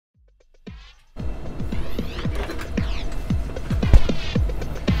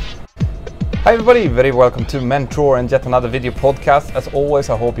Hi everybody, very welcome to Mentour and yet another video podcast. As always,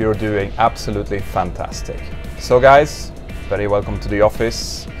 I hope you're doing absolutely fantastic. So guys, very welcome to the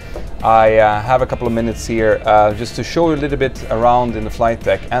office. I have a couple of minutes here just to show you a little bit around in the flight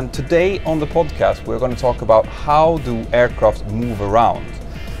deck. And today on the podcast, we're going to talk about how do aircraft move around?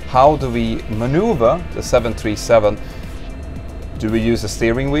 How do we maneuver the 737? Do we use a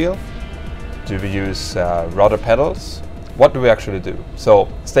steering wheel? Do we use rudder pedals? What do we actually do? So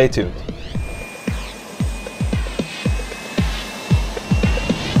stay tuned.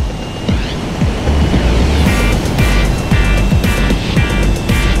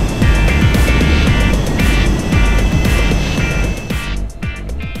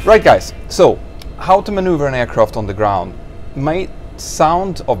 Right guys, so how to maneuver an aircraft on the ground might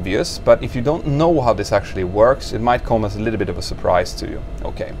sound obvious, but if you don't know how this actually works, it might come as a little bit of a surprise to you.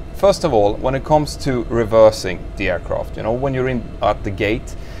 Okay, first of all, when it comes to reversing the aircraft, you know, when you're in at the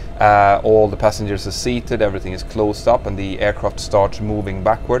gate, all the passengers are seated, everything is closed up and the aircraft starts moving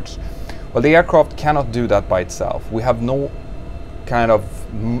backwards. Well, the aircraft cannot do that by itself. We have no kind of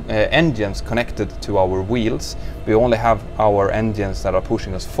engines connected to our wheels. We only have our engines that are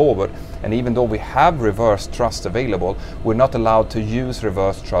pushing us forward, and even though we have reverse thrust available, we're not allowed to use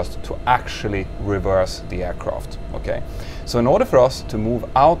reverse thrust to actually reverse the aircraft. Okay, so in order for us to move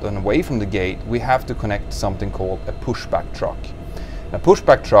out and away from the gate, we have to connect something called a pushback truck. A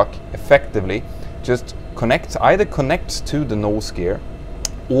pushback truck effectively just either connects to the nose gear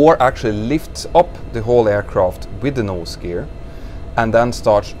or actually lifts up the whole aircraft with the nose gear and then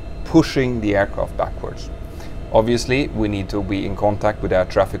starts pushing the aircraft backwards. Obviously, we need to be in contact with air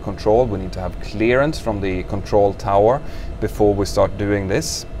traffic control. We need to have clearance from the control tower before we start doing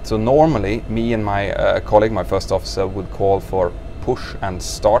this. So normally, me and my colleague, my first officer, would call for push and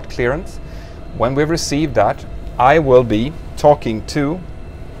start clearance. When we've received that, I will be talking to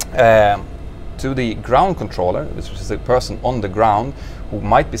the ground controller, which is a person on the ground who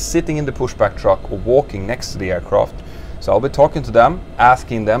might be sitting in the pushback truck or walking next to the aircraft. So I'll be talking to them,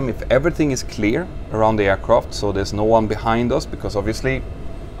 asking them if everything is clear around the aircraft, so there's no one behind us, because obviously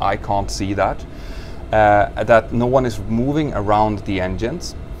I can't see that, that no one is moving around the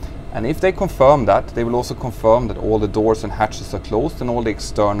engines. And if they confirm that, they will also confirm that all the doors and hatches are closed and all the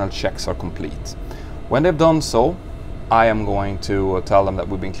external checks are complete. When they've done so, I am going to tell them that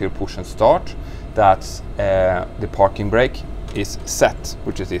we've been clear push and start, that the parking brake is set,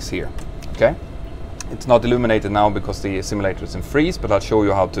 which it is here. Okay. It's not illuminated now because the simulator is in freeze, but I'll show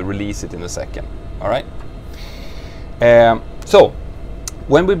you how to release it in a second. All right. So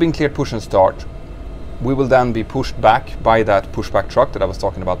when we've been cleared push and start, we will then be pushed back by that pushback truck that I was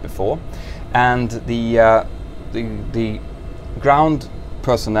talking about before, and the ground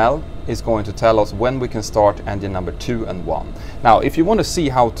personnel is going to tell us when we can start engine number 2 and 1. Now, if you want to see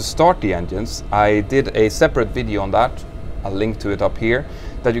how to start the engines, I did a separate video on that. I'll link to it up here,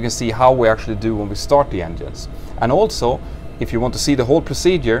 that you can see how we actually do when we start the engines. And also, if you want to see the whole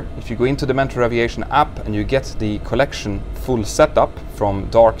procedure, if you go into the Virtual Aviation app and you get the collection full setup from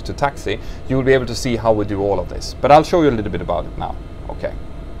dark to taxi, you will be able to see how we do all of this. But I'll show you a little bit about it now. Okay.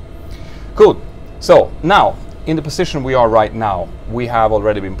 Cool. So now, in the position we are right now, we have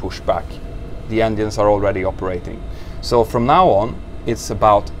already been pushed back. The engines are already operating. So from now on, it's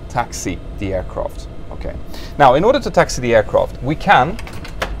about taxi the aircraft. Okay. Now, in order to taxi the aircraft, we can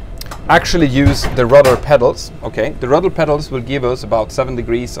actually use the rudder pedals. Okay, the rudder pedals will give us about 7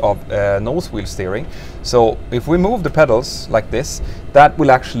 degrees of nose wheel steering. So if we move the pedals like this, that will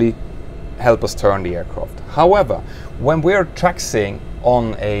actually help us turn the aircraft. However, when we're taxiing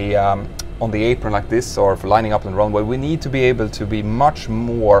on the apron like this, or for lining up on the runway, we need to be able to be much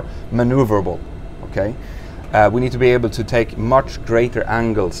more maneuverable. Okay. We need to be able to take much greater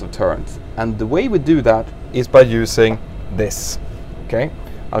angles of turns, and the way we do that is by using this. Okay,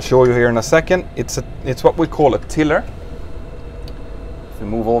 I'll show you here in a second. It's what we call a tiller. If we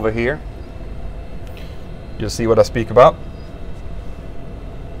move over here, you'll see what I speak about.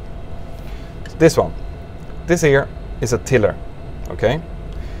 This one, this here is a tiller. Okay,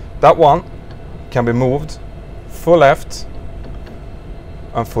 that one can be moved full left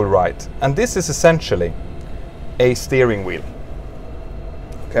and full right, and this is essentially a steering wheel.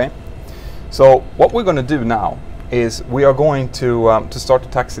 Okay, so what we're going to do now is we are going to start to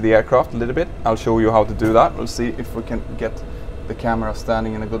taxi the aircraft a little bit. I'll show you how to do that. We'll see if we can get the camera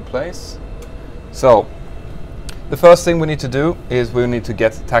standing in a good place. So the first thing we need to do is we need to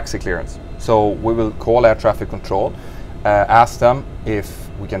get taxi clearance. So we will call air traffic control, ask them if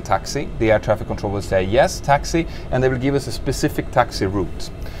we can taxi. The air traffic control will say yes, taxi, and they will give us a specific taxi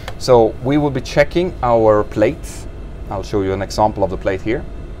route. So we will be checking our plates. I'll show you an example of the plate here.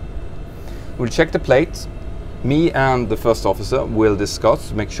 we'll check the plate. Me and the first officer will discuss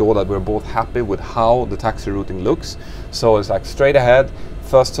to make sure that we're both happy with how the taxi routing looks. So it's like straight ahead,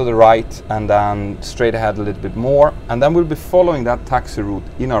 first to the right, and then straight ahead a little bit more, and then we'll be following that taxi route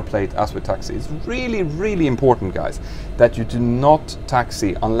in our plate as we taxi. It's really, really important, guys, that you do not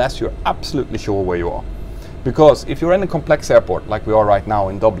taxi unless you're absolutely sure where you are. Because if you're in a complex airport like we are right now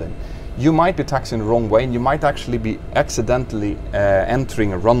in Dublin, you might be taxiing the wrong way, and you might actually be accidentally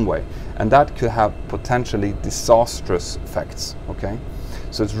entering a runway, and that could have potentially disastrous effects. Okay,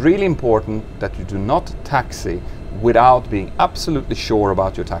 so it's really important that you do not taxi without being absolutely sure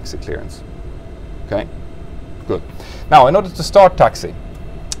about your taxi clearance. Okay, good. Now, in order to start taxi,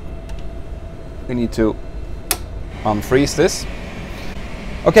 we need to unfreeze this.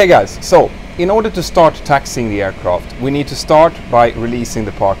 Okay, guys, so in order to start taxiing the aircraft, we need to start by releasing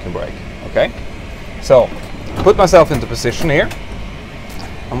the parking brake. Okay, so put myself into position here,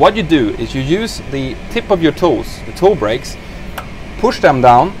 and what you do is you use the tip of your toes, the toe brakes, push them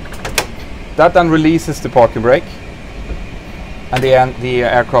down. That then releases the parking brake, and the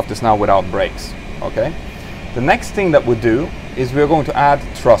aircraft is now without brakes. Okay, the next thing that we do is we're going to add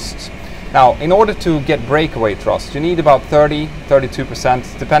thrust. Now, in order to get breakaway thrust, you need about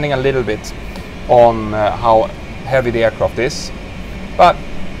 30–32%, depending a little bit on how heavy the aircraft is, but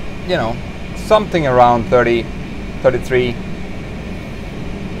you know, something around 30–33,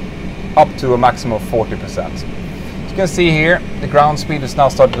 up to a maximum of 40%. As you can see here, the ground speed is now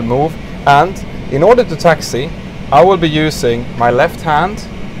starting to move, and in order to taxi, I will be using my left hand,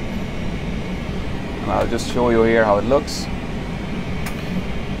 and I'll just show you here how it looks.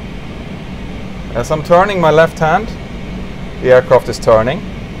 As I'm turning my left hand, the aircraft is turning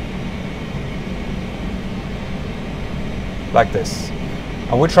like this.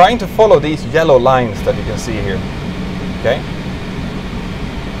 And we're trying to follow these yellow lines that you can see here. Okay?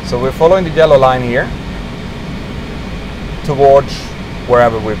 So we're following the yellow line here towards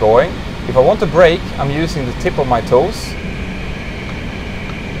wherever we're going. If I want to brake, I'm using the tip of my toes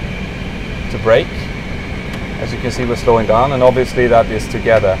to brake. As you can see, we're slowing down, and obviously that is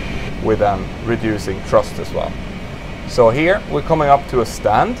together with reducing thrust as well. So here we're coming up to a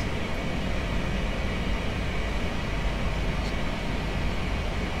stand.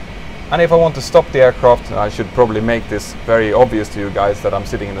 And if I want to stop the aircraft, I should probably make this very obvious to you guys that I'm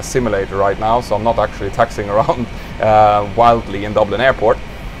sitting in a simulator right now, so I'm not actually taxiing around wildly in Dublin Airport.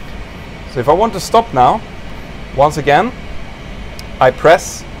 So if I want to stop now, once again, I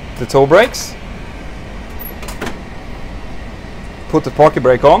press the toe brakes, put the parking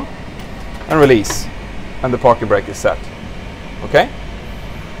brake on, and release, and the parking brake is set. Okay?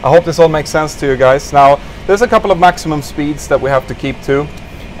 I hope this all makes sense to you guys. Now, there's a couple of maximum speeds that we have to keep to.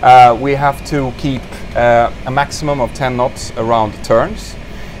 We have to keep a maximum of 10 knots around turns.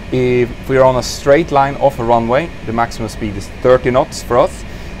 If we're on a straight line off a runway, the maximum speed is 30 knots for us.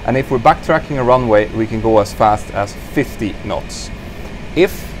 And if we're backtracking a runway, we can go as fast as 50 knots.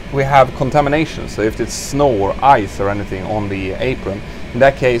 If we have contamination, so if it's snow or ice or anything on the apron, in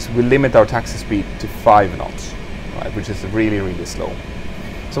that case we limit our taxi speed to 5 knots, right, which is really, really slow.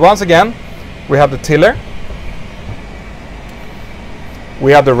 So once again, we have the tiller,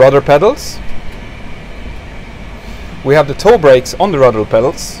 we have the rudder pedals, we have the toe brakes on the rudder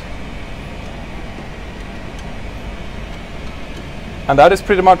pedals, and that is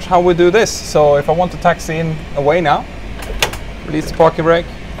pretty much how we do this. So if I want to taxi in away now, release the parking brake,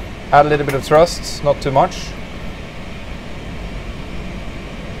 add a little bit of thrust, not too much.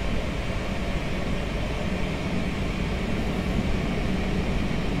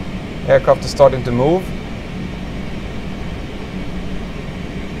 Aircraft is starting to move.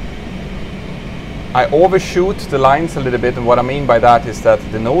 I overshoot the lines a little bit, and what I mean by that is that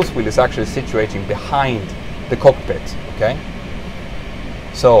the nose wheel is actually situating behind the cockpit, okay?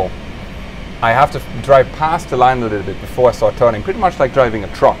 So I have to drive past the line a little bit before I start turning, pretty much like driving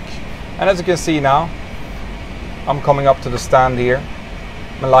a truck. And as you can see now, I'm coming up to the stand here.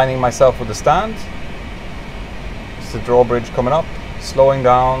 I'm aligning myself with the stand. It's the drawbridge coming up, slowing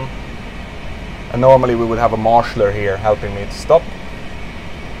down. And normally we would have a marshaller here helping me to stop.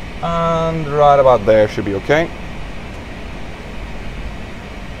 And right about there should be okay.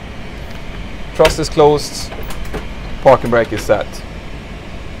 Thrust is closed, parking brake is set.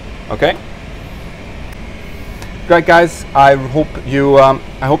 Okay? Great guys, I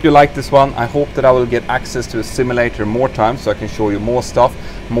hope you like this one. I hope that I will get access to a simulator more times so I can show you more stuff,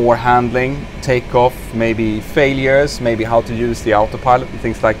 more handling, takeoff, maybe failures, maybe how to use the autopilot and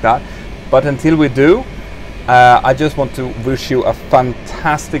things like that. But until we do, I just want to wish you a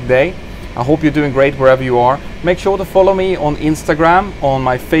fantastic day. I hope you're doing great wherever you are. Make sure to follow me on Instagram, on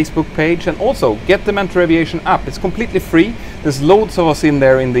my Facebook page, and also get the Mentour Aviation app. It's completely free. There's loads of us in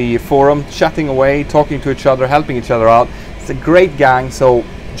there in the forum, chatting away, talking to each other, helping each other out. It's a great gang, so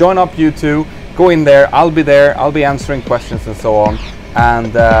join up you too. Go in there, I'll be there, I'll be answering questions and so on.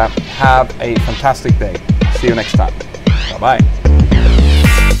 And have a fantastic day. See you next time. Bye-bye.